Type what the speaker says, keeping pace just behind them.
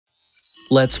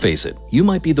Let's face it, you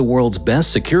might be the world's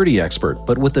best security expert,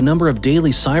 but with the number of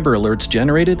daily cyber alerts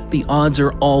generated, the odds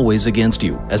are always against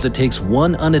you, as it takes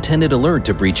one unattended alert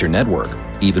to breach your network.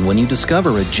 Even when you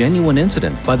discover a genuine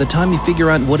incident, by the time you figure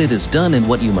out what it has done and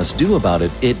what you must do about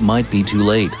it, it might be too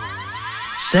late.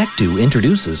 Secdo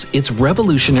introduces its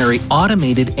revolutionary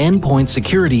automated endpoint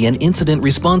security and incident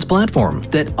response platform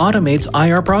that automates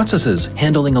IR processes,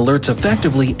 handling alerts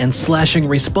effectively and slashing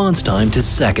response time to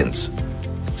seconds.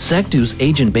 Secdo's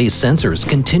agent-based sensors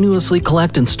continuously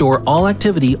collect and store all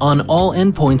activity on all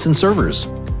endpoints and servers,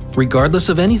 regardless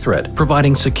of any threat,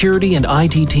 providing security and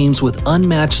IT teams with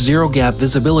unmatched zero-gap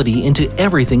visibility into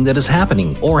everything that is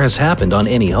happening or has happened on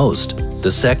any host. The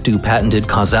Secdo patented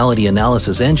causality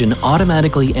analysis engine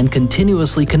automatically and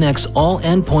continuously connects all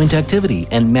endpoint activity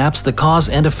and maps the cause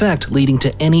and effect leading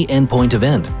to any endpoint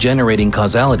event, generating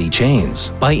causality chains.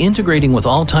 By integrating with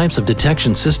all types of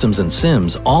detection systems and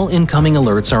SIEMs, all incoming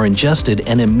alerts are ingested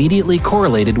and immediately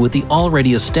correlated with the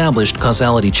already established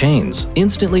causality chains,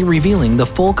 instantly revealing the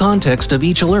full context of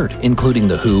each alert, including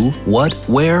the who, what,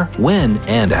 where, when,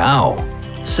 and how.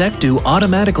 Secdo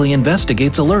automatically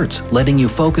investigates alerts, letting you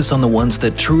focus on the ones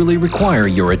that truly require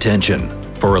your attention.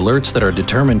 For alerts that are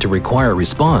determined to require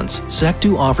response,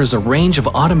 Secdo offers a range of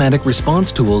automatic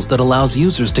response tools that allows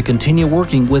users to continue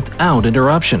working without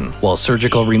interruption, while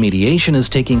surgical remediation is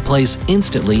taking place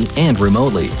instantly and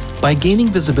remotely. By gaining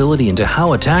visibility into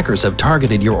how attackers have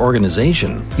targeted your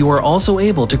organization, you are also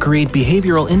able to create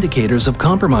behavioral indicators of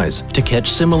compromise to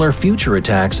catch similar future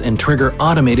attacks and trigger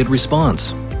automated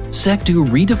response. Secdo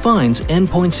redefines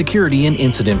endpoint security and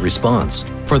incident response.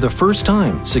 For the first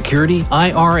time, security,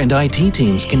 IR, and IT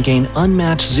teams can gain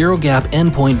unmatched zero-gap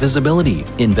endpoint visibility,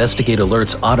 investigate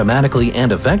alerts automatically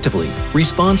and effectively,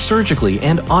 respond surgically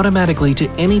and automatically to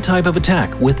any type of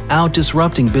attack without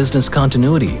disrupting business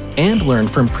continuity, and learn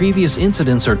from previous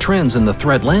incidents or trends in the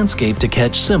threat landscape to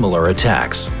catch similar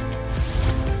attacks.